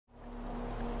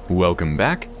Welcome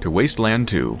back to Wasteland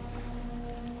 2.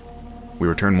 We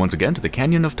return once again to the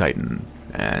Canyon of Titan,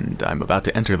 and I'm about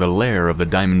to enter the lair of the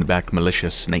Diamondback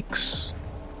militia snakes.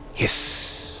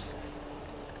 Hiss!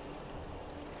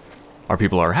 Our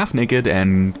people are half naked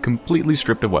and completely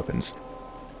stripped of weapons.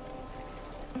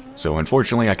 So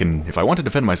unfortunately if I want to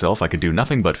defend myself, I could do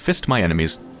nothing but fist my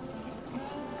enemies.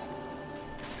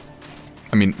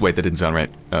 I mean, wait, that didn't sound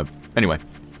right. Anyway.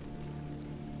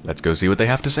 Let's go see what they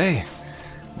have to say.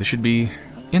 This should be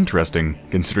interesting,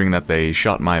 considering that they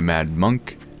shot my mad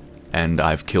monk, and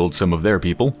I've killed some of their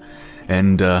people,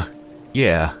 and,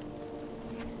 yeah.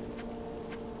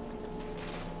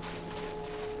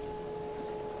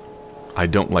 I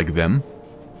don't like them.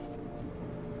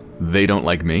 They don't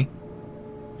like me.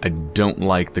 I don't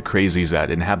like the crazies that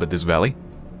inhabit this valley.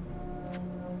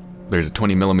 There's a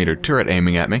 20mm turret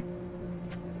aiming at me.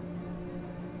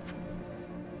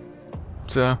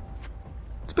 It's a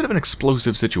bit of an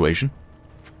explosive situation.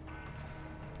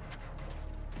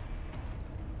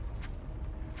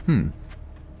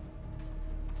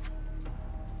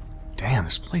 Damn,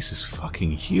 this place is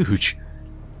fucking huge.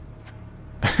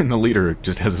 And the leader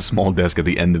just has a small desk at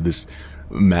the end of this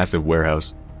massive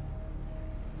warehouse.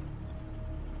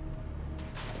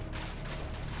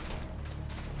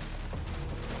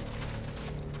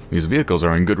 These vehicles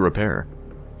are in good repair.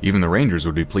 Even the Rangers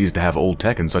would be pleased to have old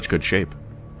tech in such good shape.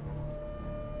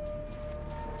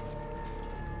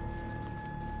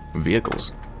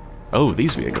 Vehicles. Oh,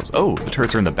 these vehicles. Oh, the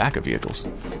turrets are in the back of vehicles.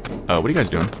 What are you guys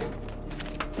doing?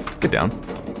 Get down.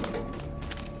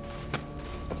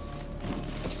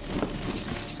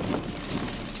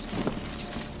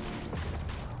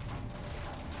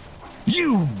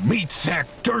 You meat sack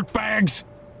dirtbags!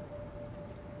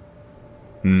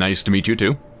 Nice to meet you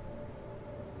too.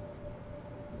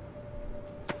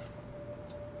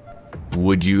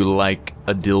 Would you like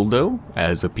a dildo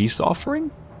as a peace offering?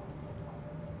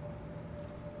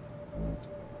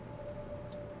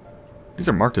 These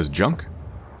are marked as junk.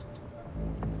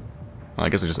 Well, I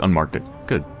guess I just unmarked it.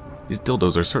 Good. These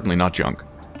dildos are certainly not junk.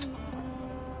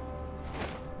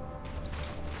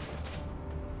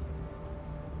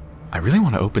 I really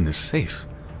want to open this safe.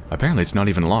 Apparently it's not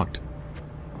even locked.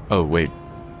 Oh, wait.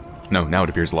 No, now it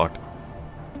appears locked.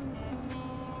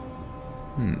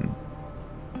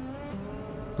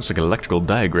 Looks like electrical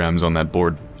diagrams on that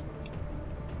board.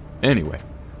 Anyway,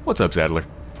 what's up, Sadler?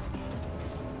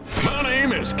 My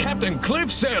name is Captain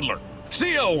Cliff Sadler,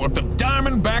 CO of the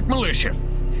Diamondback Militia,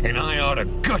 and I ought to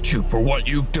gut you for what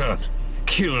you've done.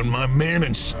 Killing my men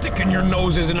and sticking your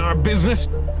noses in our business.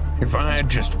 If I had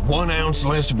just 1 ounce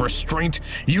less of restraint,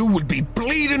 you would be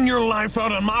bleeding your life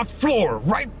out on my floor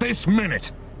right this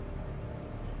minute.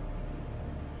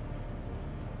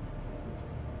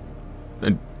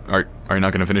 Are you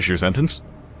not going to finish your sentence?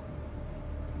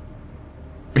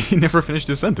 He never finished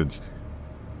his sentence.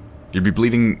 You'd be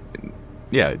bleeding...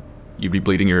 Yeah, you'd be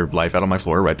bleeding your life out on my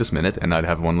floor right this minute, and I'd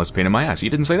have 1 less pain in my ass. You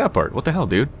didn't say that part. What the hell,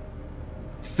 dude?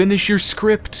 Finish your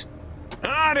script!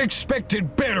 I'd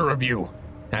expected better of you,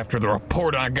 after the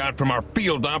report I got from our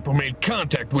field op who made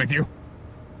contact with you.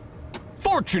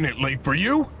 Fortunately for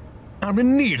you, I'm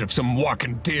in need of some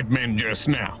walking dead men just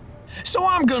now. So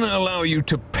I'm gonna allow you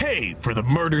to pay for the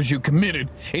murders you committed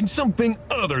in something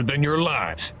other than your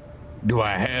lives. Do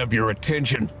I have your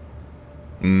attention?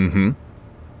 Mm-hmm.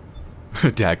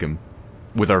 Attack him.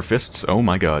 With our fists? Oh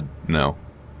my god, no.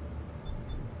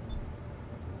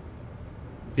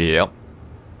 Yep.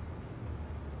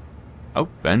 Oh,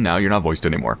 and now you're not voiced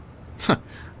anymore.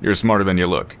 You're smarter than you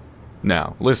look.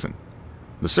 Now, listen.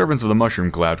 The servants of the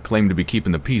Mushroom Cloud claim to be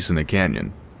keeping the peace in the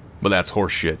canyon. But that's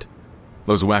horseshit.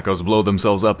 Those wackos blow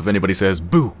themselves up if anybody says,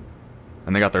 boo!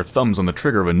 And they got their thumbs on the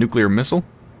trigger of a nuclear missile?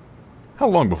 How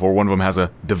long before one of them has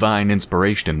a divine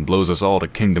inspiration and blows us all to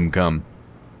kingdom come?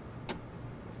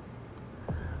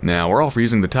 Now, we're all for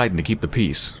using the Titan to keep the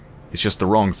peace. It's just the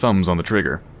wrong thumbs on the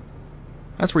trigger.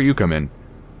 That's where you come in.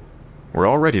 We're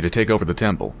all ready to take over the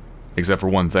temple, except for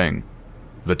one thing.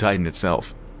 The Titan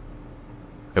itself.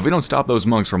 If we don't stop those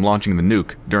monks from launching the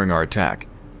nuke during our attack,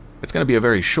 it's going to be a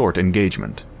very short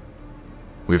engagement.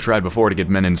 We've tried before to get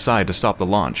men inside to stop the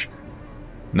launch.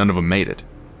 None of them made it.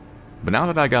 But now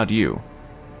that I got you,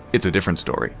 it's a different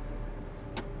story.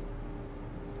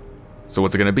 So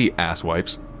what's it gonna be,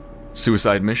 asswipes?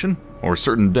 Suicide mission? Or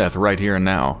certain death right here and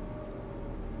now?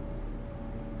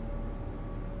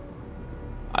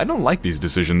 I don't like these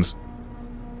decisions.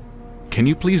 Can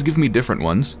you please give me different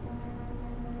ones?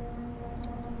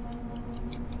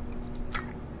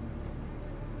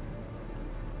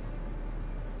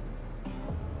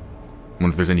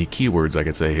 Wonder if there's any keywords I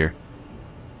could say here.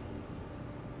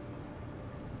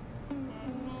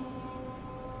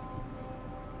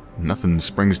 nothing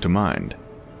springs to mind.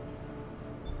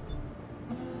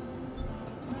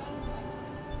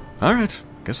 Alright,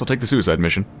 guess I'll take the suicide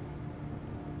mission.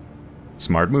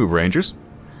 Smart move, Rangers.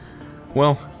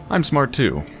 Well, I'm smart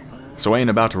too, so I ain't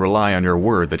about to rely on your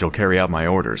word that you'll carry out my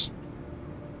orders.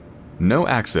 No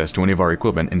access to any of our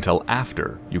equipment until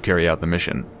after you carry out the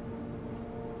mission.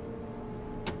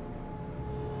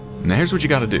 Now here's what you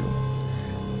gotta do.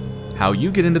 How you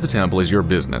get into the temple is your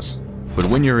business, but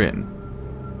when you're in...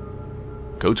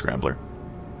 Code Scrambler.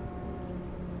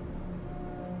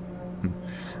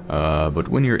 But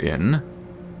when you're in,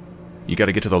 you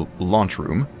gotta get to the launch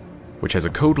room, which has a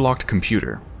code-locked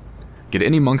computer. Get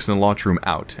any monks in the launch room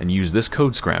out, and use this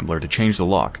Code Scrambler to change the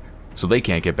lock, so they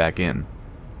can't get back in.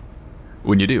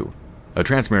 When you do, a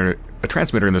transmitter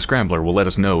in the Scrambler will let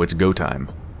us know it's go time.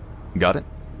 Got it?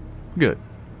 Good.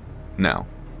 Now,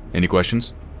 any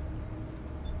questions?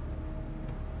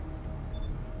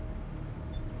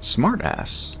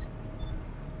 Smartass.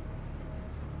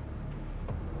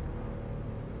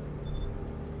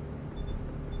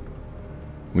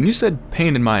 When you said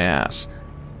pain in my ass,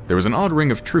 there was an odd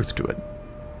ring of truth to it.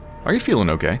 Are you feeling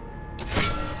okay?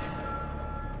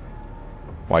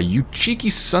 Why, you cheeky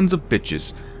sons of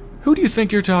bitches. Who do you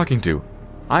think you're talking to?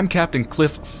 I'm Captain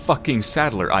Cliff fucking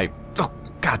Sadler. Oh,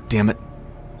 god damn it.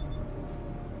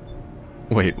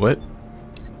 Wait, what?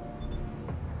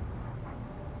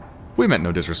 We meant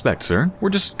no disrespect, sir. We're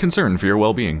just concerned for your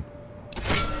well-being.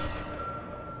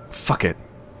 Fuck it.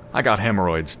 I got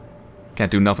hemorrhoids.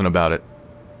 Can't do nothing about it.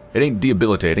 It ain't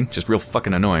debilitating, just real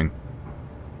fucking annoying.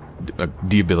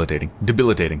 Debilitating.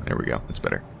 Debilitating. There we go. That's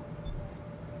better.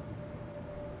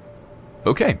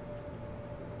 Okay.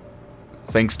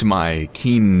 Thanks to my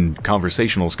keen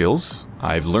conversational skills,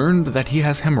 I've learned that he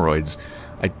has hemorrhoids.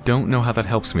 I don't know how that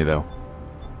helps me, though.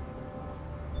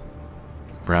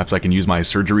 Perhaps I can use my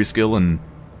surgery skill and...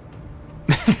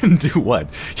 and do what?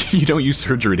 You don't use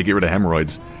surgery to get rid of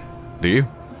hemorrhoids, do you?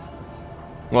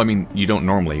 Well, I mean, you don't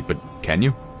normally, but can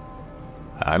you?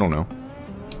 I don't know.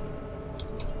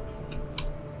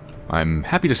 I'm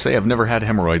happy to say I've never had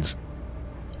hemorrhoids.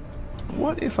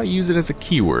 What if I use it as a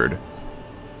keyword?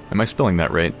 Am I spelling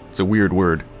that right? It's a weird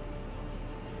word.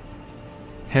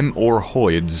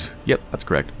 Hemorrhoids. Yep, that's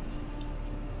correct.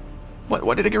 What?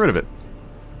 Why did I get rid of it?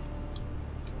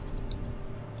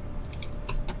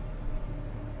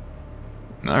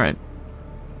 Alright.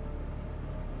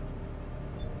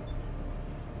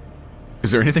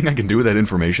 Is there anything I can do with that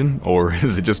information? Or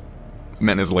is it just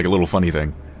meant as like a little funny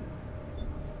thing?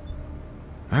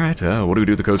 Alright, what do we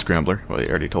do with the Code Scrambler? Well, you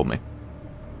already told me.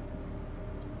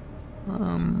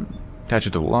 Attach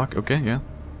it to the lock. Okay, yeah.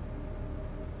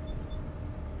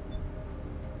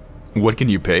 What can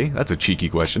you pay? That's a cheeky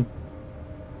question.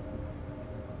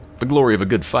 The glory of a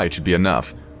good fight should be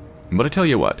enough. But I tell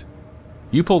you what.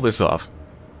 You pull this off,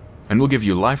 and we'll give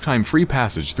you lifetime free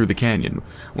passage through the canyon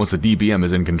once the DBM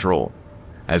is in control,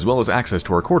 as well as access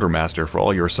to our quartermaster for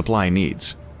all your supply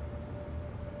needs.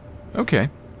 Okay.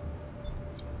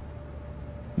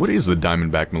 What is the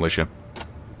Diamondback militia?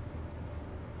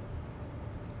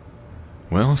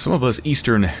 Well, some of us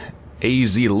Eastern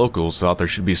AZ locals thought there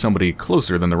should be somebody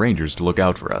closer than the Rangers to look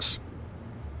out for us.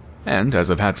 And, as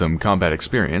I've had some combat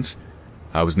experience,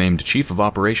 I was named Chief of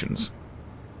Operations.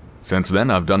 Since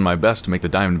then, I've done my best to make the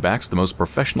Diamondbacks the most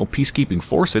professional peacekeeping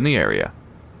force in the area.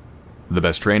 The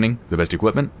best training, the best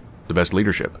equipment, the best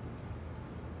leadership.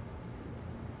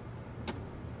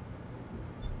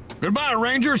 Goodbye,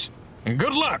 Rangers, and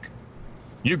good luck.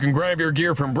 You can grab your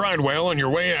gear from Bridewell on your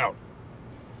way out.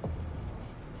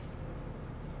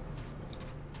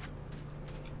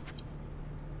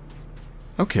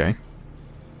 Okay.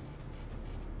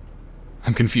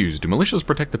 I'm confused. Do militias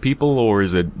protect the people, or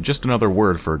is it just another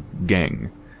word for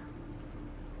gang?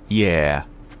 Yeah.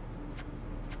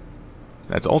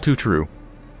 That's all too true.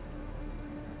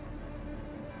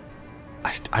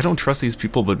 I don't trust these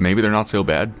people, but maybe they're not so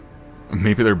bad.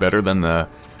 Maybe they're better than the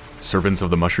servants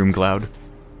of the Mushroom Cloud.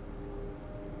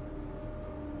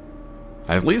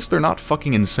 At least they're not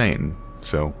fucking insane,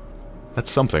 so that's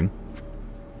something.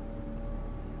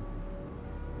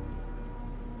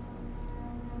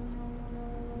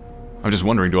 I'm just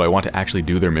wondering, do I want to actually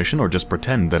do their mission or just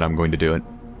pretend that I'm going to do it?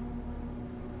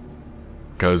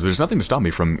 Because there's nothing to stop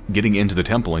me from getting into the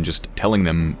temple and just telling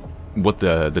them what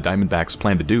the Diamondbacks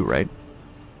plan to do, right?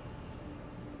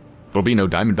 There'll be no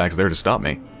Diamondbacks there to stop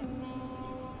me.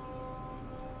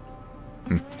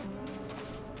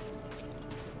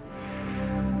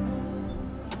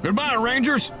 Goodbye,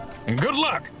 Rangers, and good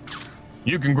luck.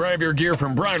 You can grab your gear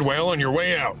from Bridewell on your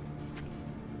way out.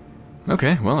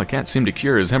 Okay, well, I can't seem to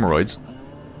cure his hemorrhoids.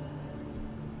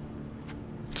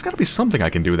 There's gotta be something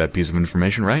I can do with that piece of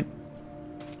information, right?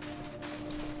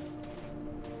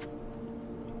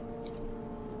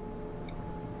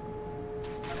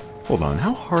 Hold on,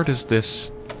 how hard is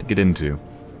this to get into?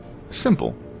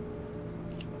 Simple.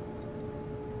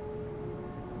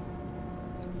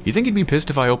 You think he'd be pissed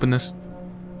if I open this?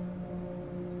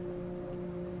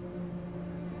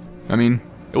 I mean,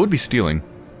 it would be stealing.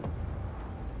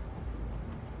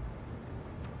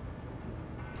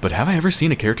 But have I ever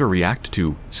seen a character react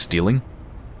to stealing?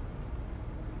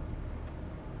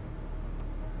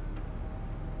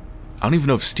 I don't even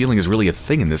know if stealing is really a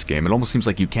thing in this game. It almost seems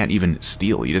like you can't even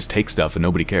steal. You just take stuff and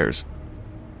nobody cares.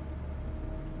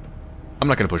 I'm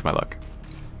not gonna push my luck.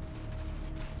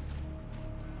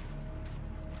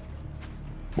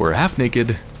 We're half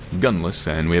naked, gunless,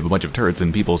 and we have a bunch of turrets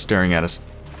and people staring at us.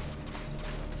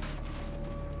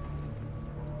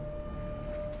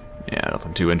 Yeah,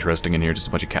 nothing too interesting in here, just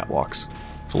a bunch of catwalks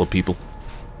full of people.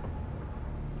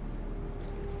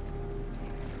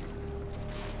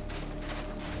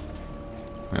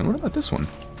 And what about this one?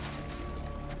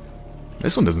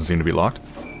 This one doesn't seem to be locked.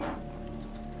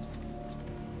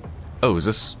 Oh, is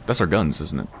this... that's our guns,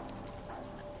 isn't it?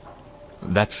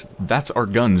 That's our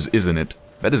guns, isn't it?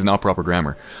 That is not proper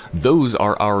grammar. Those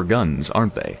are our guns,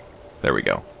 aren't they? There we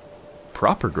go.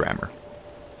 Proper grammar.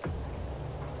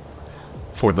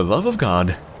 For the love of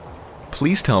God,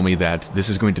 please tell me that this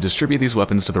is going to distribute these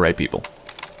weapons to the right people.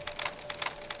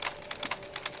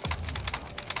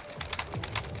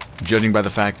 Judging by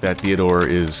the fact that Theodore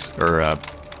is, or,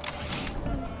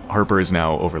 Harper is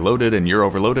now overloaded and you're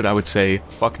overloaded, I would say,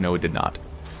 fuck no, it did not.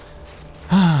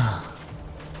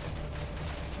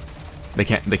 They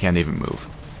can't even move.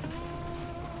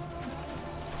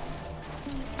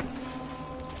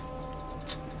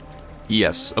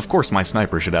 Yes, of course my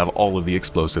sniper should have all of the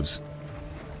explosives.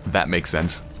 That makes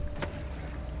sense.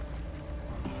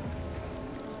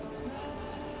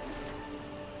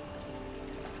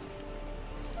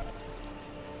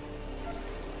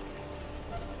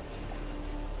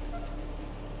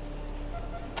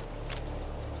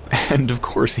 And of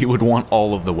course he would want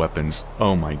all of the weapons.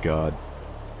 Oh my god.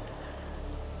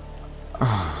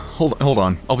 Hold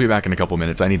on. I'll be back in a couple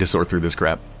minutes. I need to sort through this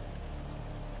crap.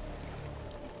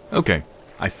 Okay.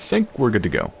 I think we're good to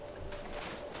go.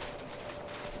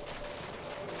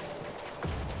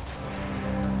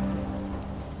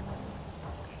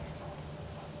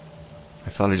 I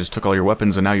thought I just took all your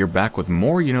weapons and now you're back with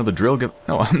more? You know the drill.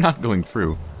 No, I'm not going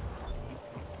through.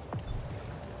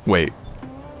 Wait.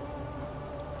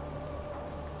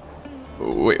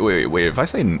 Wait, if I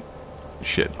say...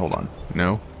 Shit, hold on.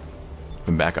 No?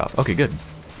 Then back off. Okay, good.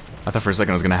 I thought for a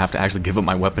second I was going to have to actually give up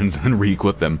my weapons and then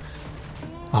re-equip them.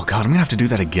 Oh god, I'm going to have to do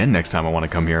that again next time I want to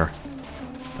come here.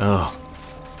 Ugh.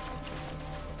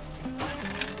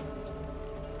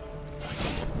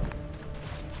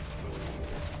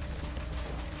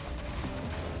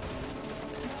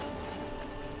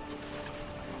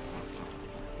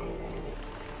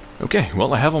 Okay,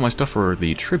 well I have all my stuff for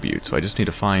the tribute, so I just need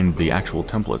to find the actual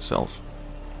temple itself.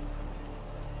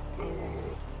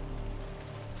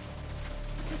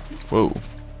 Whoa.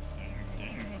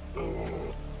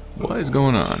 What is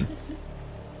going on?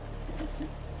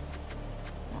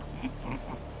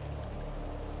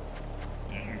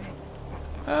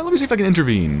 Let me see if I can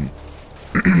intervene.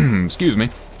 Excuse me.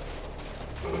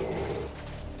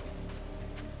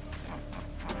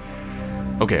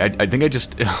 Okay, I think I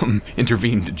just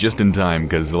intervened just in time,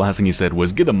 because the last thing he said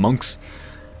was, "Get 'em, monks."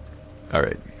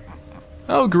 Alright.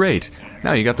 Oh, great.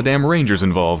 Now you got the damn rangers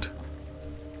involved.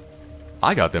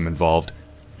 I got them involved.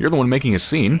 You're the one making a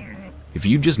scene. If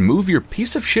you just move your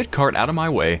piece of shit cart out of my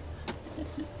way.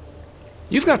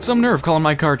 You've got some nerve calling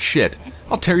my cart shit.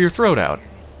 I'll tear your throat out.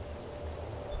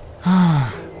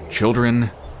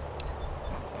 Children.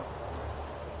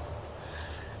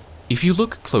 If you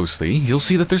look closely, you'll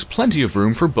see that there's plenty of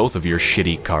room for both of your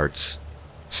shitty carts.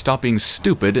 Stop being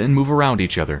stupid and move around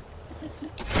each other.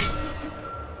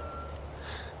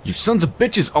 You sons of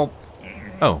bitches, I'll...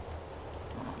 Oh.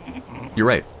 You're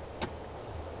right.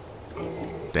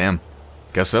 Damn.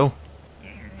 Guess so.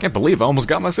 Can't believe I almost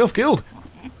got myself killed.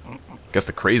 Guess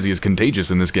the crazy is contagious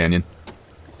in this canyon.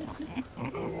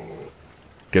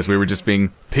 Guess we were just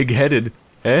being pig-headed.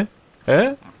 Eh?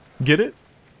 Eh? Get it?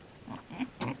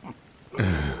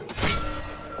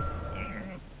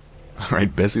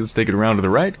 Alright, Bessie, let's take it around to the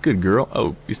right. Good girl.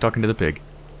 Oh, he's talking to the pig.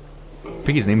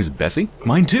 Piggy's name is Bessie?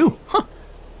 Mine too! Huh!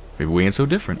 Maybe we ain't so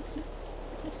different.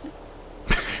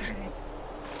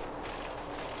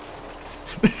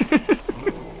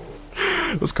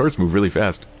 Those carts move really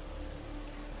fast.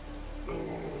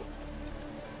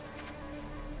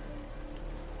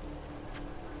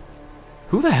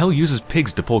 Who the hell uses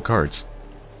pigs to pull carts?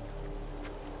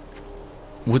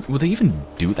 Would they even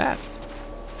do that?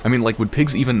 I mean, like, would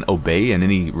pigs even obey in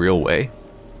any real way?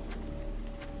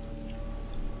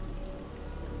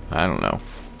 I don't know.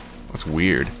 That's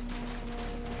weird.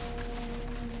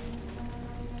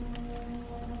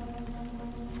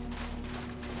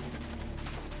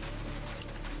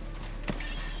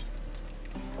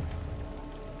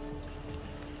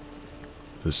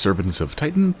 The Servants of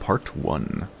Titan, Part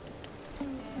 1.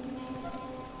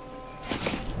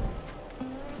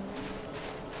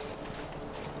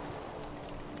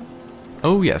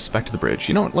 Oh yes, back to the bridge.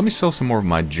 You know what, let me sell some more of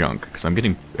my junk, because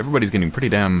everybody's getting pretty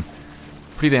damn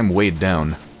weighed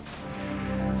down.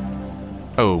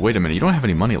 Oh, wait a minute, you don't have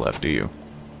any money left, do you?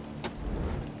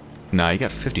 Nah, you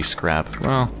got 50 scrap.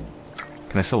 Well,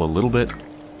 can I sell a little bit?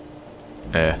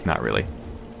 Not really.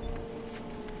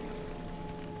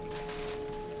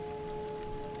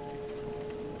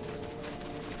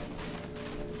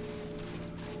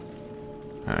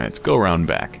 Alright, let's go around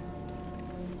back.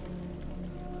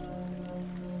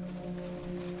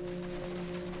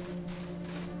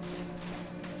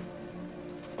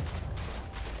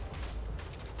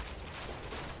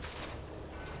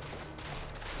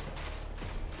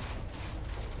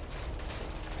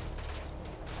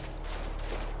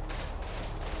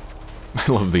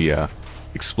 I love the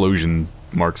explosion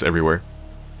marks everywhere.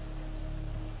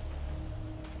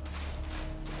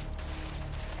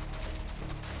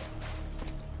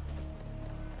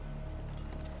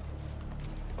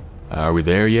 Are we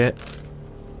there yet?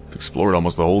 I've explored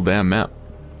almost the whole damn map.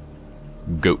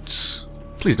 Goats.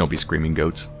 Please don't be screaming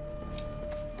goats.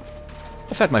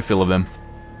 I've had my fill of them.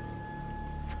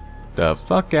 The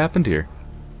fuck happened here?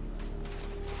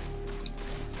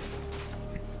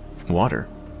 Water.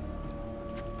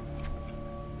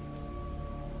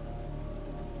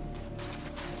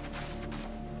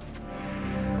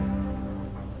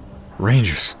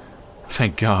 Rangers.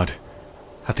 Thank God.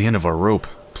 At the end of our rope.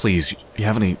 Please, you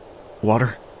have any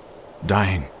water?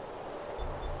 Dying.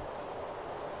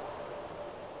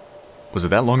 Was it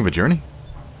that long of a journey?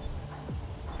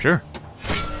 Sure.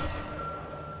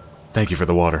 Thank you for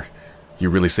the water.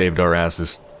 You really saved our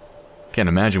asses. Can't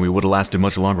imagine we would have lasted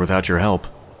much longer without your help.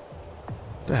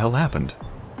 What the hell happened?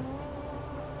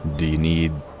 Do you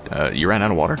need... you ran out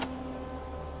of water?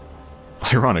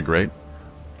 Ironic, right?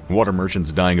 Water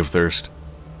merchants dying of thirst.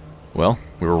 Well,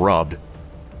 we were robbed.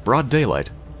 Broad daylight.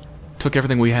 Took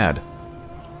everything we had.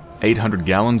 800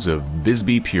 gallons of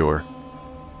Bisbee Pure.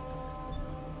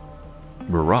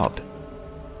 We're robbed.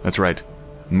 That's right.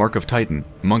 Mark of Titan,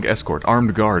 monk escort,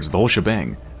 armed guards, the whole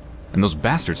shebang. And those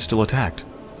bastards still attacked.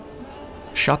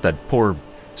 Shot that poor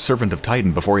servant of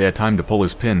Titan before he had time to pull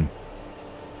his pin.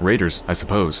 Raiders, I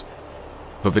suppose.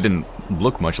 Though they didn't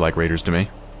look much like raiders to me.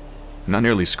 Not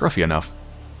nearly scruffy enough.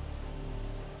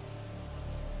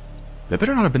 They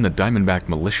better not have been the Diamondback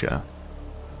militia.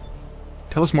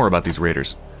 Tell us more about these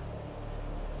raiders.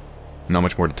 Not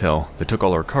much more to tell. They took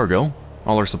all our cargo,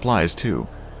 all our supplies too.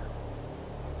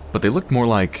 But they looked more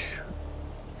like...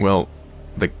 well,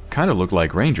 they kind of looked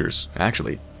like rangers,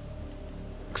 actually.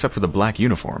 Except for the black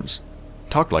uniforms.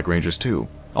 Talked like rangers too.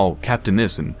 All Captain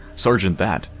this and Sergeant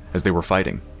that, as they were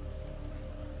fighting.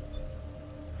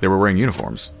 They were wearing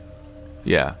uniforms.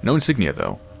 Yeah, no insignia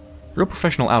though. Real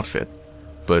professional outfit,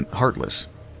 but heartless.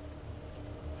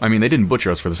 I mean, they didn't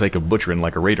butcher us for the sake of butchering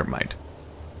like a raider might.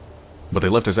 But they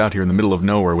left us out here in the middle of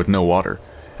nowhere with no water,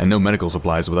 and no medical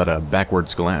supplies without a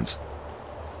backwards glance.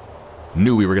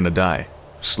 Knew we were gonna die.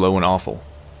 Slow and awful.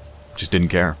 Just didn't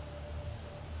care.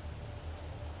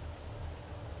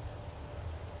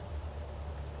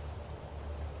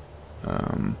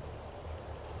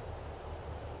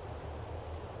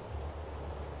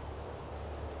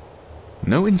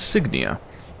 No insignia.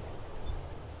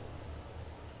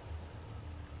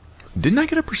 Didn't I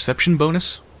get a perception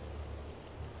bonus?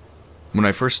 When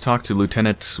I first talked to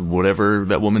Lieutenant whatever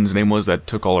that woman's name was that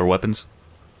took all our weapons?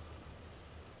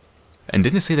 And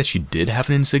didn't it say that she did have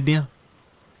an insignia?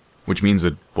 Which means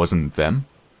it wasn't them?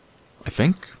 I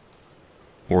think?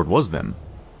 Or it was them?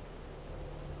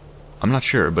 I'm not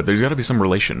sure, but there's gotta be some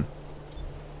relation.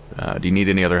 Do you need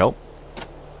any other help?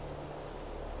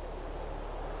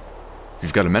 If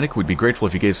you've got a medic, we'd be grateful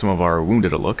if you gave some of our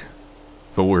wounded a look.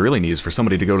 But what we really need is for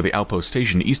somebody to go to the outpost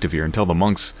station east of here and tell the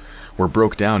monks we're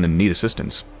broke down and need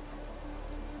assistance.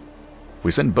 We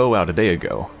sent Bo out a day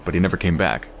ago, but he never came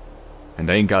back.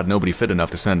 And I ain't got nobody fit enough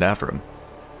to send after him.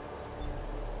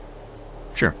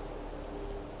 Sure.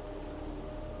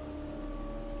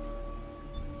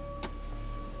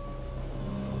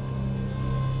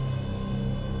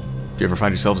 If you ever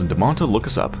find yourselves in DeMonta, look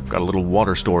us up. Got a little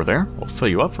water store there. We'll fill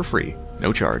you up for free.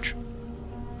 No charge.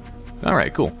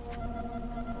 Alright, cool.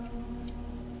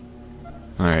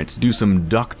 Alright, let's do some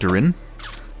doctoring.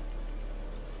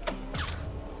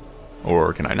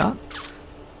 Or can I not?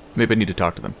 Maybe I need to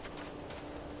talk to them.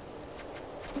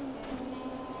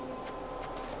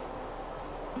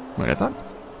 Wait, I thought...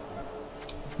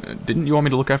 didn't you want me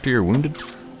to look after your wounded?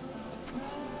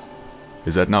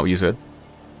 Is that not what you said?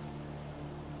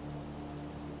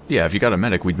 Yeah, if you got a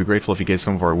medic, we'd be grateful if you gave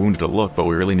some of our wounded a look, but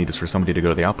we really need is for somebody to go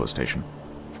to the outpost station.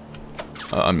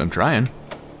 I'm trying.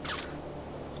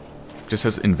 Just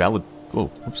says invalid... Whoa,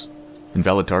 whoops.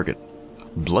 Invalid target.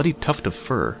 Bloody tuft of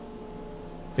fur.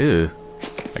 Ew.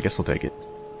 I guess I'll take it.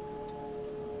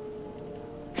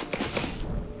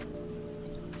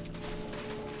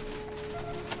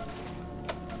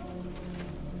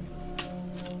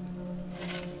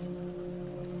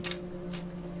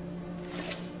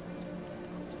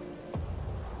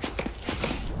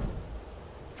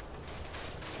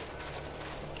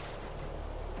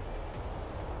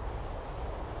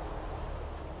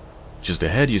 Just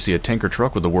ahead, you see a tanker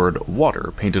truck with the word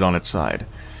water painted on its side,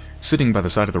 sitting by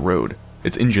the side of the road,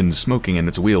 its engine smoking and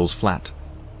its wheels flat.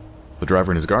 The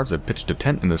driver and his guards have pitched a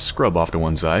tent in the scrub off to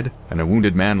one side, and a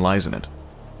wounded man lies in it.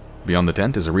 Beyond the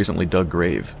tent is a recently dug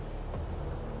grave.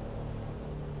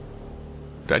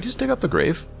 Did I just dig up the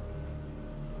grave?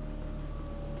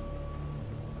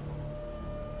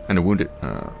 And a wounded...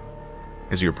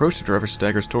 As you approach, the driver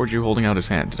staggers towards you, holding out his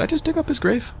hand. Did I just dig up his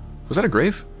grave? Was that a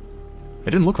grave? It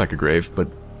didn't look like a grave, but...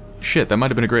 Shit, that might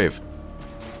have been a grave.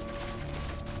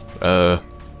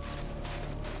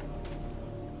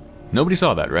 Nobody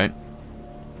saw that, right?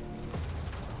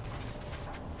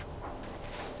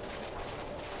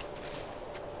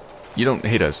 You don't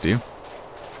hate us, do you?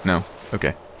 No?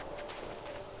 Okay.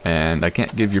 And I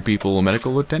can't give your people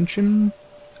medical attention?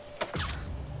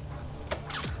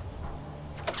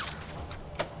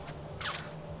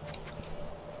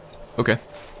 Okay.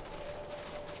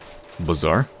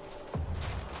 Bizarre.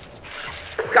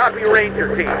 Copy,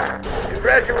 Ranger team.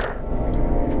 Congratulations.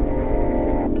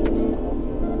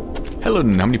 Hello,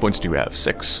 how many points do you have?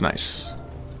 6. Nice.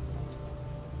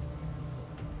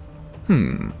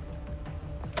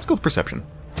 Let's go with perception.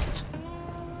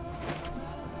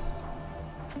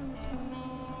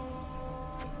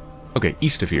 Okay,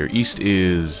 east of here. East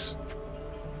is...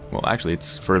 Well, actually,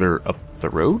 it's further up the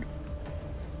road.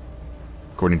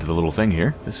 According to the little thing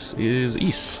here, this is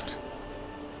east.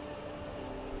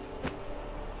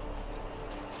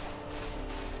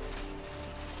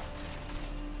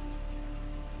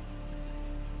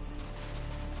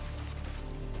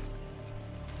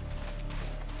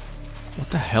 What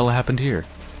the hell happened here?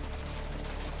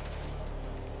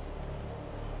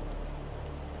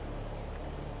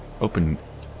 Open...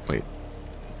 Wait.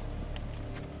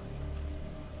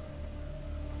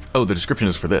 Oh, the description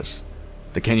is for this.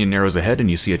 The canyon narrows ahead and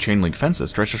you see a chain-link fence that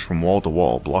stretches from wall to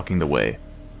wall, blocking the way.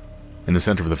 In the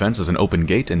center of the fence is an open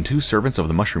gate and 2 servants of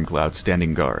the mushroom cloud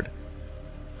standing guard.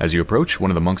 As you approach,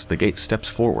 one of the monks at the gate steps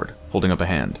forward, holding up a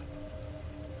hand.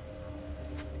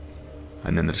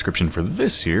 And then the description for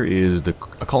this here is a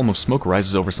column of smoke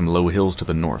rises over some low hills to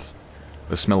the north.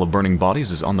 The smell of burning bodies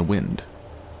is on the wind.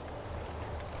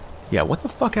 Yeah, what the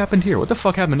fuck happened here? What the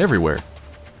fuck happened everywhere?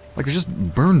 Like, there's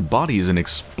just burned bodies and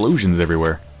explosions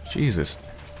everywhere. Jesus.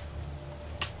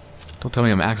 Don't tell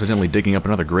me I'm accidentally digging up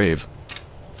another grave.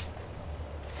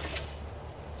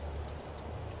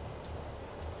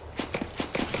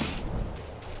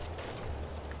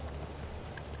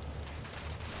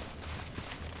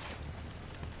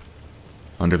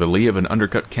 Under the lee of an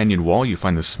undercut canyon wall, you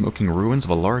find the smoking ruins of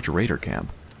a large raider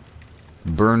camp.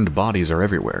 Burned bodies are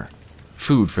everywhere.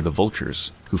 Food for the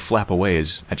vultures, who flap away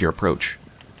at your approach.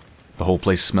 The whole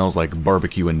place smells like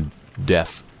barbecue and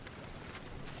death.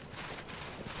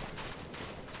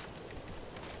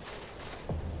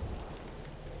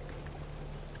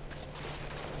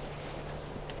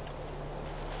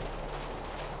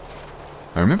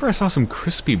 I remember I saw some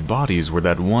crispy bodies where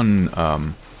that one,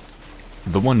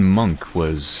 the one monk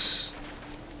was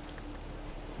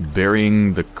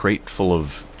burying the crate full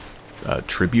of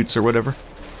tributes or whatever.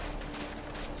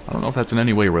 I don't know if that's in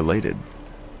any way related.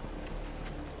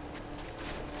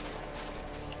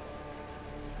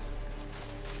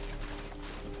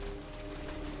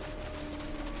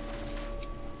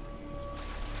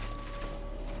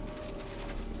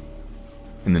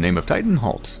 In the name of Titan,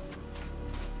 halt.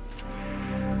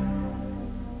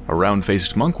 A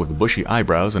round-faced monk with bushy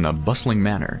eyebrows and a bustling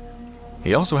manner.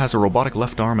 He also has a robotic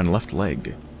left arm and left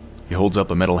leg. He holds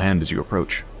up a metal hand as you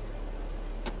approach.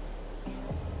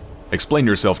 Explain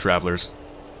yourself, travelers.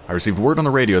 I received word on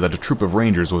the radio that a troop of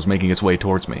rangers was making its way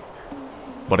towards me.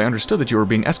 but I understood that you were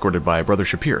being escorted by Brother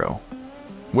Shapiro.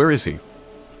 Where is he?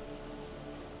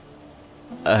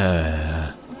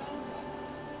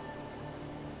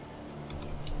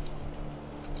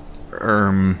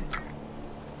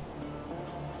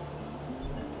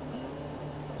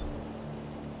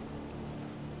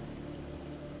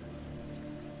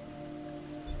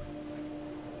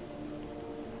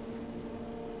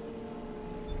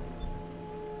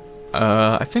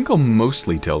 I think I'll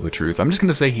mostly tell the truth. I'm just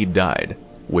gonna say he died,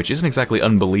 which isn't exactly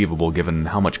unbelievable given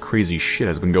how much crazy shit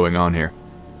has been going on here.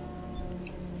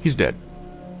 He's dead.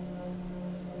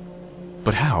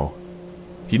 But how?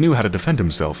 He knew how to defend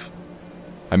himself.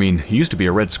 I mean, he used to be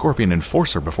a Red Scorpion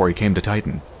enforcer before he came to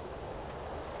Titan.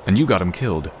 And you got him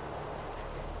killed.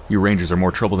 You Rangers are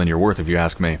more trouble than you're worth if you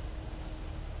ask me.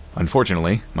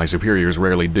 Unfortunately, my superiors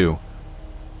rarely do.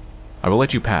 I will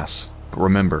let you pass, but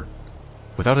remember,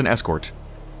 without an escort,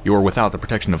 you are without the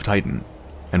protection of Titan,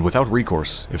 and without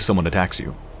recourse if someone attacks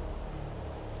you.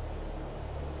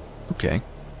 Okay.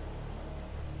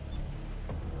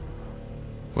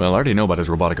 Well, I already know about his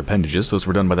robotic appendages. Those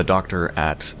were done by the doctor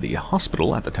at the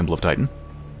hospital at the Temple of Titan.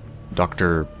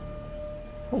 Dr.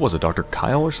 What was it? Dr.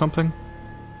 Kyle or something?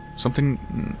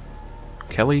 Something...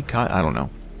 Kelly? Kyle? I don't know.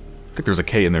 I think there's a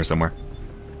K in there somewhere.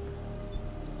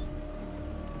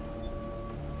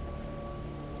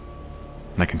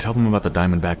 And I can tell them about the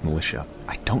Diamondback militia.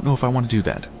 I don't know if I want to do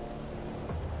that.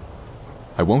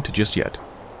 I won't just yet.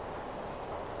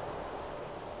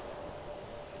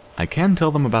 I can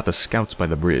tell them about the scouts by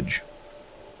the bridge.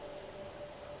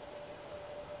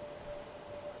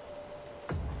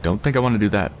 Don't think I want to do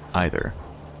that either.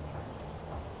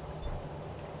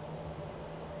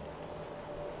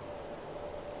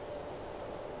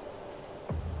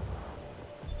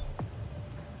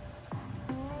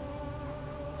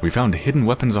 We found hidden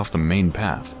weapons off the main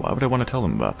path. Why would I want to tell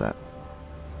them about that?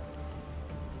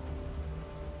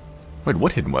 Wait,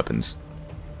 what hidden weapons?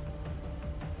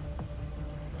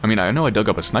 I mean, I know I dug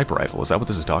up a sniper rifle. Is that what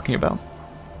this is talking about?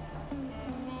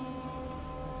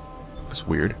 That's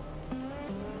weird.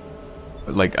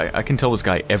 Like, I can tell this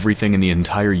guy everything in the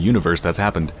entire universe that's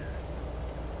happened.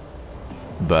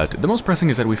 But the most pressing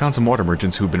is that we found some water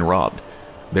merchants who've been robbed.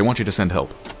 They want you to send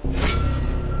help.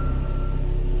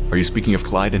 Are you speaking of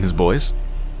Clyde and his boys?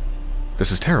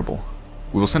 This is terrible.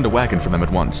 We will send a wagon for them at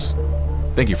once.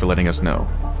 Thank you for letting us know.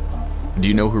 Do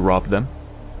you know who robbed them?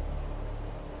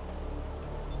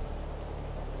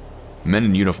 Men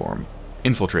in uniform.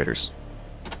 Infiltrators.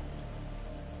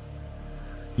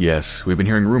 Yes, we've been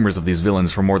hearing rumors of these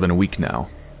villains for more than a week now,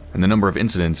 and the number of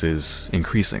incidents is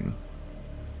increasing.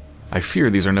 I fear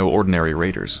these are no ordinary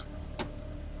raiders.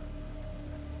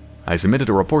 I submitted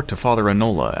a report to Father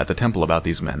Enola at the temple about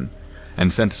these men,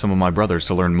 and sent some of my brothers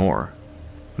to learn more.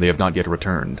 They have not yet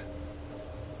returned.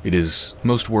 It is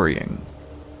most worrying.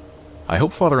 I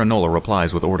hope Father Enola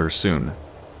replies with orders soon.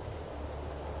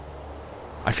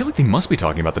 I feel like they must be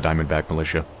talking about the Diamondback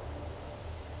militia.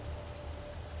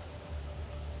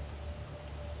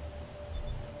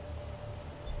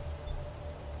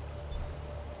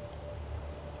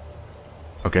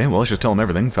 Okay, well, let's just tell them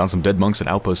everything. Found some dead monks at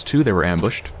Outpost 2. They were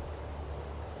ambushed.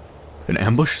 An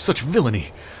ambush? Such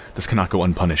villainy! This cannot go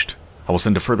unpunished. I will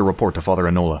send a further report to Father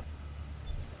Enola.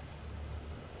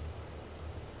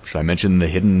 Should I mention the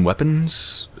hidden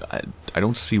weapons? I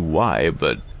don't see why,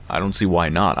 but I don't see why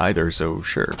not either, so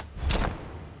sure.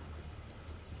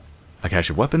 A cache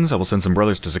of weapons. I will send some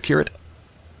brothers to secure it.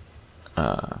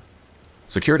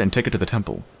 Secure it and take it to the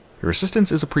temple. Your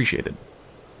assistance is appreciated.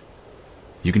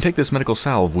 You can take this medical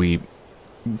salve we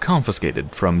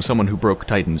confiscated from someone who broke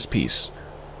Titan's peace,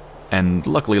 and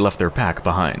luckily left their pack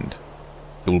behind.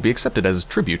 It will be accepted as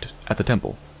tribute at the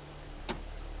temple.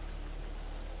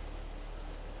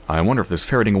 I wonder if this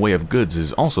ferreting away of goods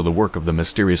is also the work of the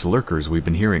mysterious lurkers we've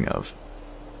been hearing of.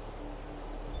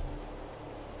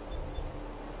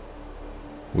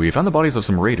 We found the bodies of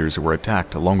some raiders who were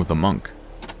attacked along with the monk.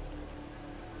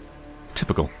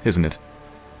 Typical, isn't it?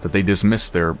 That they dismiss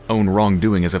their own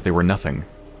wrongdoing as if they were nothing.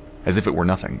 As if it were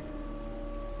nothing.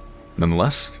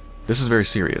 Nonetheless, this is very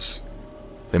serious.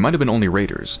 They might have been only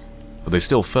raiders, but they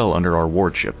still fell under our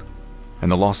wardship, and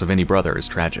the loss of any brother is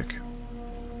tragic.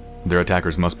 Their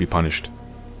attackers must be punished.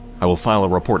 I will file a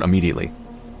report immediately.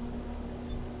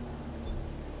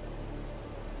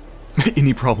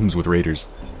 Any problems with raiders?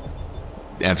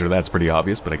 The answer to that's pretty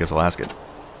obvious, but I guess I'll ask it.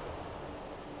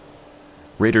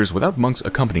 Raiders without monks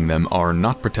accompanying them are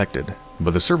not protected,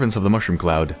 but the servants of the Mushroom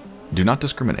Cloud do not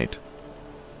discriminate.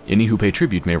 Any who pay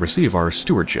tribute may receive our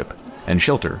stewardship and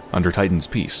shelter under Titan's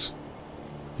peace.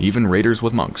 Even raiders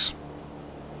with monks.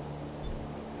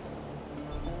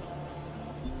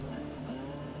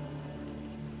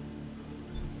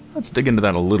 Let's dig into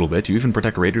that a little bit. You even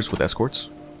protect raiders with escorts?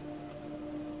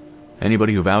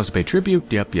 Anybody who vows to pay tribute?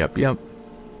 Yep.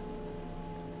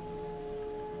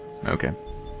 Okay.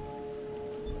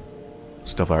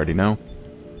 Stuff I already know.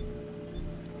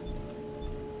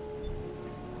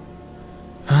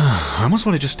 I almost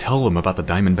want to just tell them about the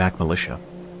Diamondback militia.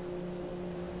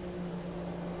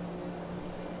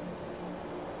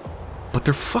 But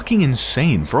they're fucking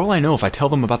insane. For all I know, if I tell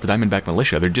them about the Diamondback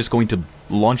militia, they're just going to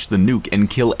launch the nuke and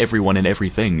kill everyone and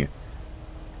everything.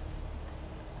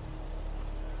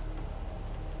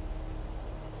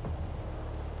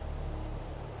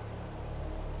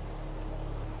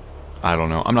 I don't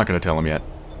know. I'm not going to tell them yet.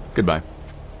 Goodbye.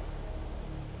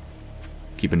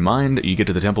 Keep in mind, you get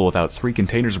to the temple without 3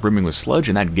 containers brimming with sludge,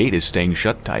 and that gate is staying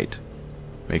shut tight.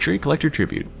 Make sure you collect your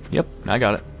tribute. Yep, I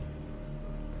got it.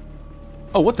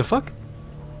 Oh, what the fuck?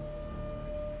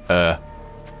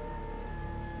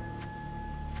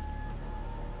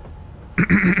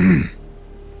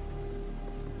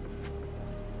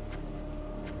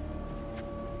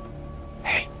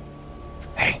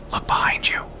 Hey, look behind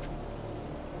you.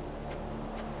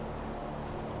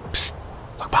 Psst,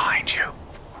 look behind you.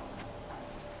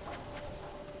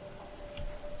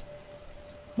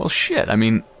 Well, shit, I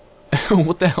mean,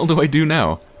 what the hell do I do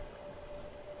now?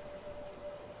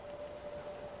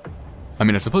 I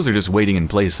mean, I suppose they're just waiting in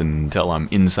place until I'm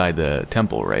inside the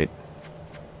temple, right?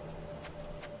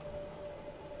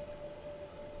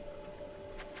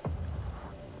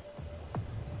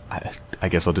 I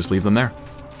guess I'll just leave them there.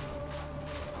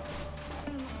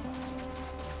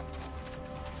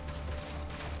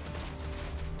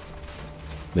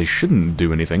 They shouldn't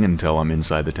do anything until I'm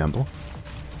inside the temple.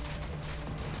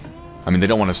 I mean, they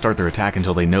don't want to start their attack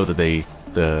until they know that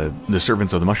the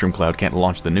servants of the Mushroom Cloud can't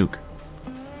launch the nuke.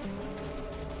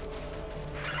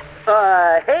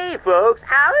 Hey folks,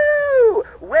 howoo!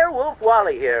 Werewolf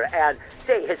Wally here, and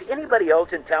say, has anybody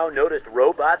else in town noticed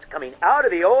robots coming out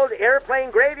of the old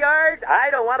airplane graveyard? I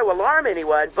don't want to alarm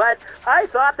anyone, but I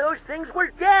thought those things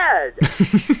were dead!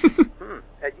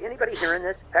 Anybody hearing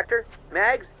this? Hector?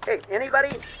 Mags? Hey,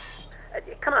 anybody?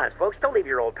 Come on, folks, don't leave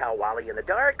your old pal Wally in the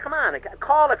dark. Come on,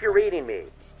 call if you're reading me.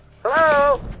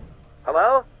 Hello?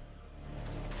 Hello?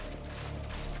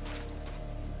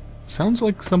 Sounds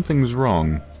like something's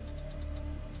wrong.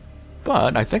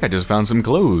 But I think I just found some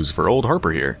clothes for old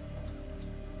Harper here.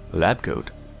 Lab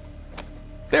coat.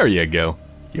 There you go.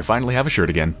 You finally have a shirt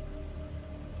again.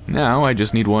 Now I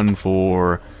just need one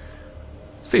for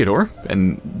Theodore,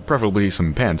 and preferably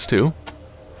some pants too.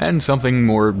 And something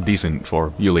more decent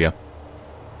for Yulia.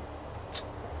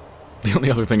 The only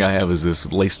other thing I have is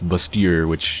this laced bustier,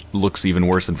 which looks even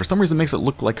worse, and for some reason makes it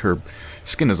look like her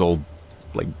skin is all,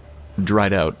 like,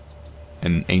 dried out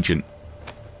and ancient.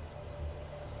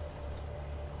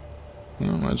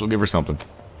 Well, might as well give her something.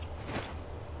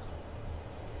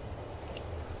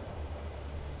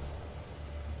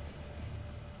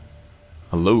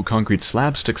 A low concrete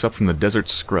slab sticks up from the desert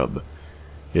scrub.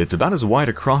 It's about as wide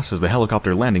across as the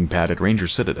helicopter landing pad at Ranger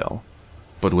Citadel,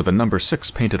 but with a number 6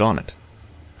 painted on it,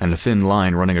 and a thin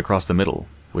line running across the middle,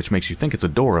 which makes you think it's a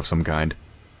door of some kind.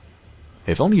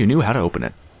 If only you knew how to open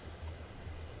it.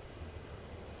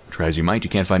 Try as you might, you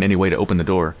can't find any way to open the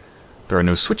door. There are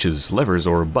no switches, levers,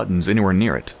 or buttons anywhere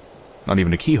near it. Not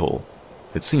even a keyhole.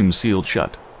 It seems sealed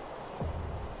shut.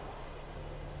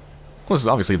 Well, this is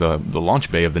obviously the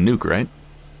launch bay of the nuke, right?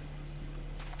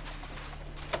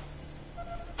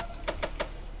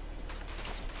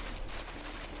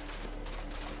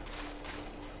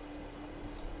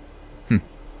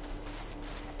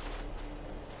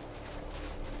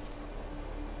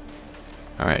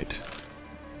 Alright.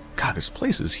 God, this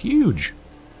place is huge.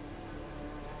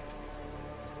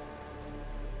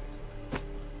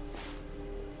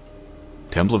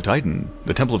 Temple of Titan.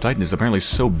 The Temple of Titan is apparently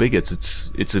so big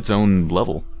it's its own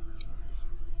level.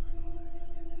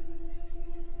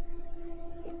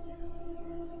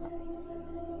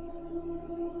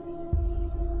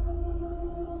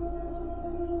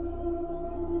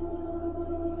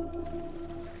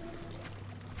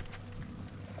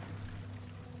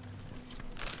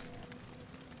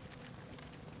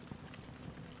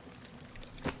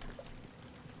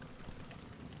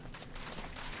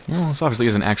 Well, this obviously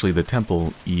isn't actually the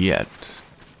temple yet.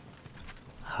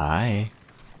 Hi.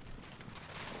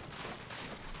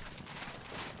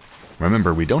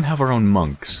 Remember, we don't have our own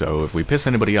monk, so if we piss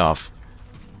anybody off,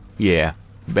 yeah,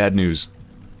 bad news.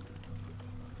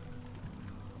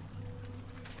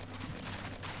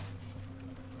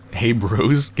 Hey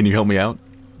bros, can you help me out?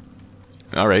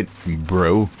 Alright,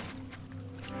 bro.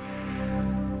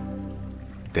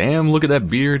 Damn, look at that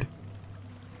beard.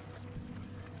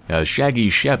 A shaggy,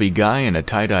 shabby guy in a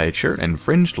tie-dye shirt and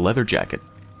fringed leather jacket.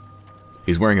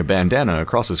 He's wearing a bandana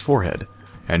across his forehead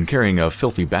and carrying a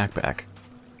filthy backpack.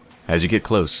 As you get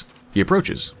close, he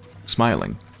approaches,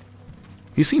 smiling.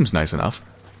 He seems nice enough,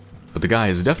 but the guy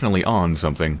is definitely on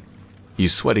something.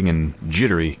 He's sweating and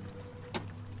jittery.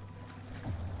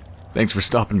 Thanks for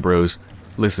stopping, bros.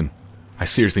 Listen, I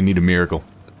seriously need a miracle.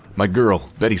 My girl,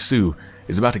 Betty Sue,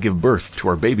 is about to give birth to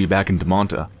our baby back in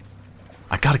Demonta.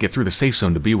 I gotta get through the safe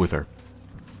zone to be with her.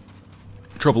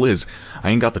 Trouble is, I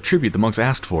ain't got the tribute the monks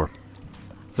asked for.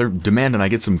 They're demanding I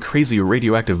get some crazy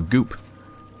radioactive goop.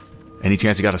 Any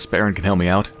chance you got a spare and can help me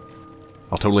out?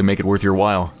 I'll totally make it worth your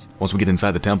while once we get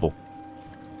inside the temple.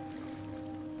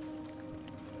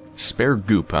 Spare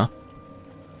goop, huh?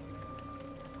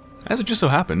 As it just so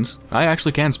happens, I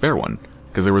actually can spare one,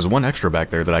 because there was one extra back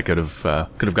there that I could have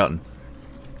gotten.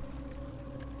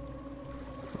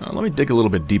 Let me dig a little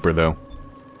bit deeper, though.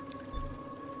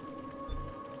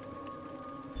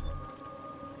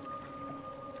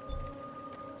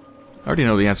 I already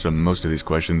know the answer to most of these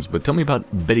questions, but tell me about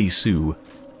Betty Sue.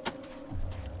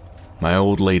 My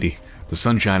old lady, the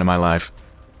sunshine of my life.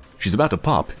 She's about to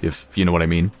pop, if you know what I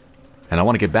mean, and I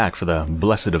want to get back for the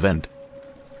blessed event.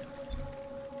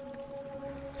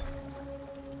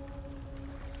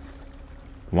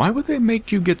 Why would they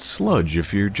make you get sludge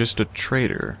if you're just a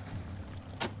traitor?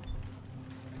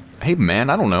 Hey man,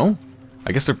 I don't know.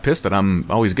 I guess they're pissed that I'm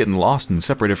always getting lost and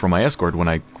separated from my escort when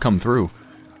I come through.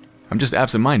 I'm just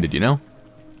absent-minded, you know?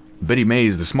 Betty May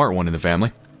is the smart one in the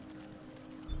family.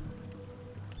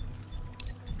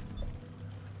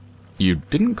 You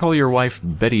didn't call your wife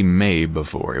Betty May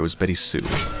before. It was Betty Sue.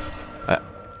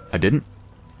 I didn't?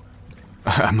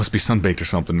 I must be sunbaked or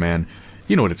something, man.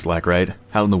 You know what it's like, right?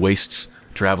 Out in the wastes,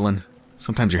 traveling.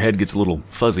 Sometimes your head gets a little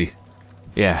fuzzy.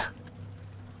 Yeah.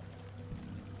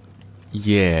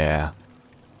 Yeah.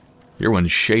 You're one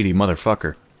shady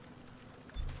motherfucker.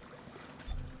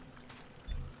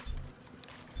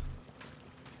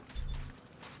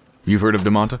 You've heard of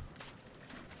Demonta?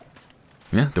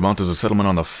 Yeah, Demonta's a settlement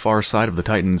on the far side of the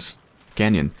Titan's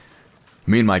Canyon.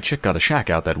 Me and my chick got a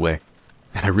shack out that way,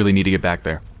 and I really need to get back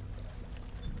there.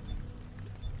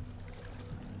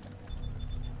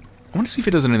 I want to see if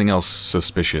he does anything else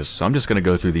suspicious, so I'm just going to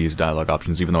go through these dialogue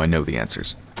options even though I know the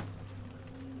answers.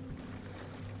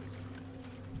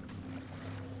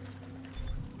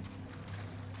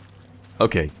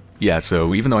 Okay, yeah,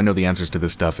 so even though I know the answers to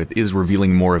this stuff, it is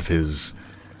revealing more of his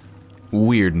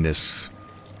weirdness.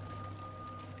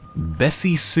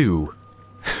 Bessie Sue.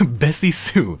 Bessie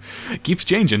Sue. Keeps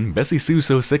changing. Bessie Sue's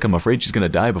so sick I'm afraid she's gonna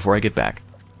die before I get back.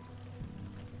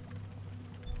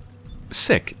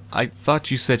 Sick? I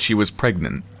thought you said she was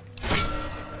pregnant.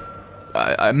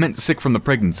 I meant sick from the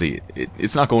pregnancy.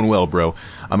 It's not going well, bro.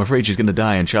 I'm afraid she's gonna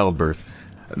die in childbirth.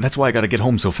 That's why I gotta get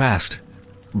home so fast.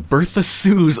 Bertha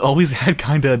Sue's always had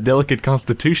kinda a delicate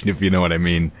constitution, if you know what I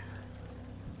mean.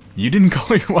 You didn't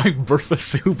call your wife Bertha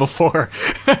Sue before.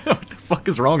 What the fuck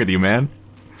is wrong with you, man?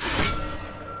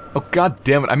 Oh, god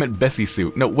damn it, I meant Bessie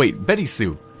Sue. No, wait, Betty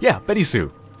Sue. Yeah, Betty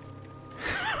Sue.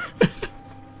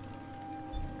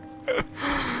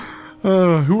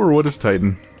 Who or what is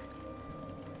Titan?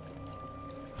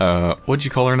 What'd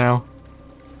you call her now?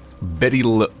 Betty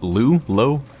Lou?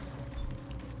 Low?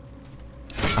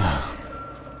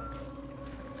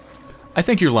 I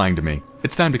think you're lying to me.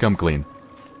 It's time to come clean.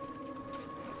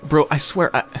 Bro, I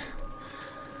swear,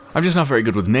 I'm just not very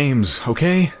good with names,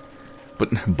 okay?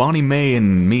 But Bonnie May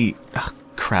and me... Ugh,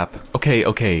 crap.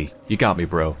 Okay, you got me,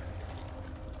 bro.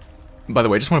 By the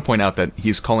way, I just want to point out that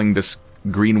he's calling this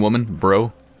green woman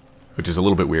bro, which is a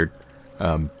little bit weird.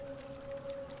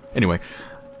 Anyway,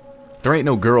 there ain't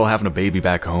no girl having a baby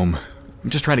back home.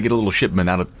 I'm just trying to get a little shipment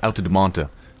out to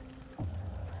Demonta.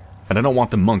 And I don't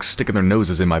want the monks sticking their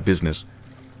noses in my business.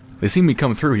 They seen me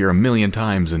come through here a million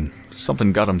times, and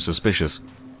something got them suspicious.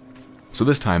 So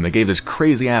this time, they gave this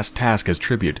crazy-ass task as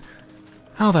tribute.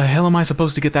 How the hell am I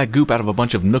supposed to get that goop out of a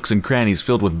bunch of nooks and crannies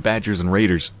filled with badgers and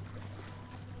raiders?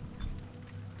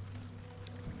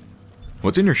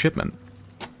 What's in your shipment?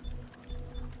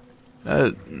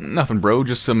 Nothing, bro.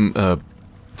 Just some,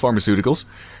 pharmaceuticals.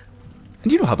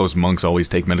 And you know how those monks always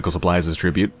take medical supplies as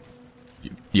tribute?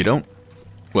 You don't?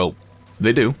 Well,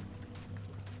 they do.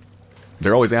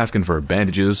 They're always asking for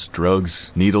bandages,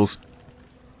 drugs, needles.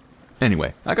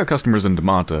 Anyway, I got customers in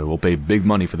Demonta who will pay big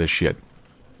money for this shit.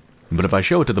 But if I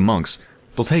show it to the monks,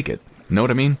 they'll take it. Know what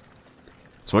I mean?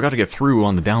 So I gotta get through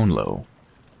on the down low.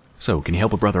 So, can you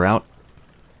help a brother out?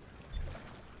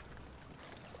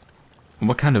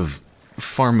 What kind of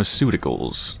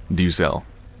pharmaceuticals do you sell?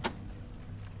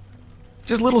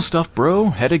 Just little stuff, bro.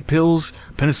 Headache pills,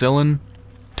 penicillin,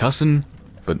 tussin,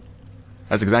 but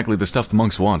that's exactly the stuff the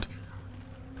monks want.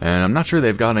 And I'm not sure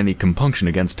they've got any compunction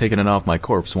against taking it off my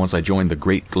corpse once I join the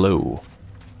Great Glow.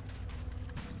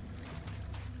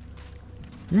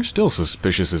 You're still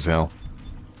suspicious as hell.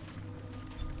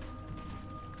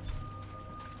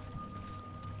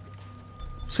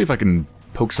 See if I can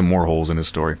poke some more holes in his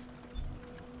story.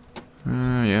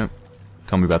 Yeah.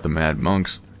 Tell me about the mad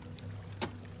monks.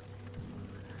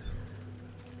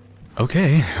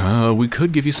 Okay, we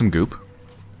could give you some goop.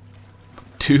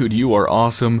 Dude, you are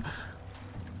awesome.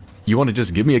 You want to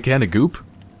just give me a can of goop?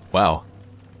 Wow.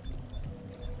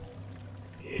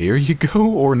 Here you go,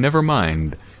 or never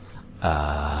mind.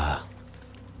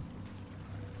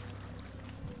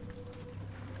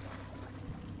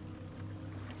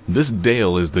 This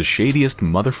Dale is the shadiest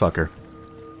motherfucker.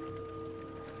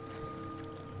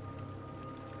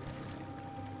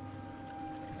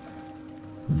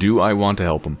 Do I want to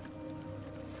help him?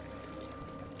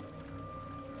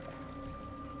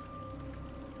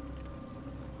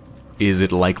 Is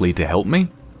it likely to help me?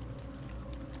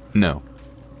 No.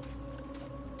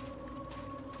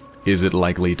 Is it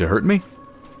likely to hurt me?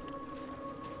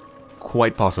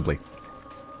 Quite possibly.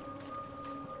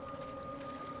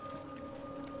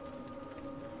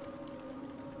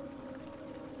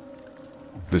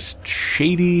 This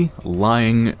shady,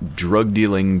 lying,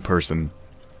 drug-dealing person.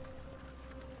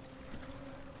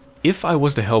 If I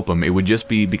was to help him, it would just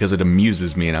be because it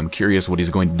amuses me and I'm curious what he's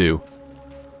going to do.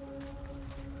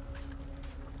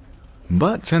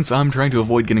 But since I'm trying to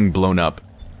avoid getting blown up,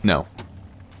 no.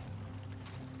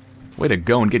 Way to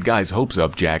go and get guys' hopes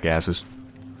up, jackasses.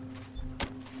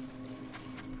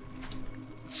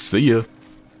 See ya.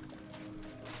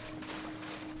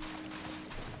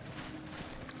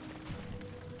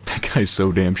 That guy's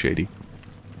so damn shady.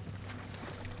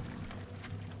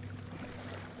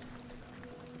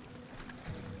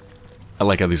 I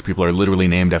like how these people are literally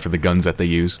named after the guns that they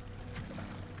use.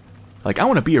 Like, I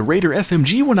want to be a Raider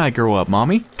SMG when I grow up,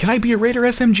 Mommy. Can I be a Raider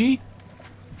SMG?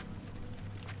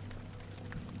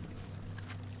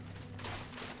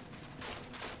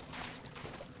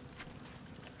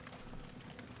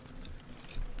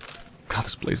 God,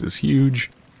 this place is huge.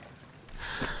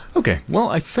 Okay, well,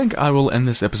 I think I will end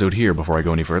this episode here before I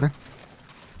go any further.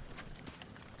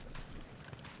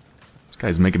 This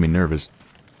guy's making me nervous.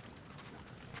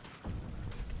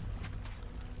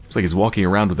 It's like he's walking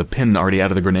around with a pin already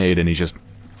out of the grenade and he's just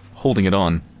holding it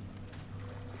on.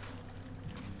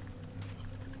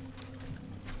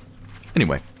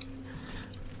 Anyway.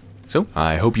 So,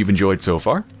 I hope you've enjoyed so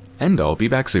far, and I'll be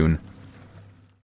back soon.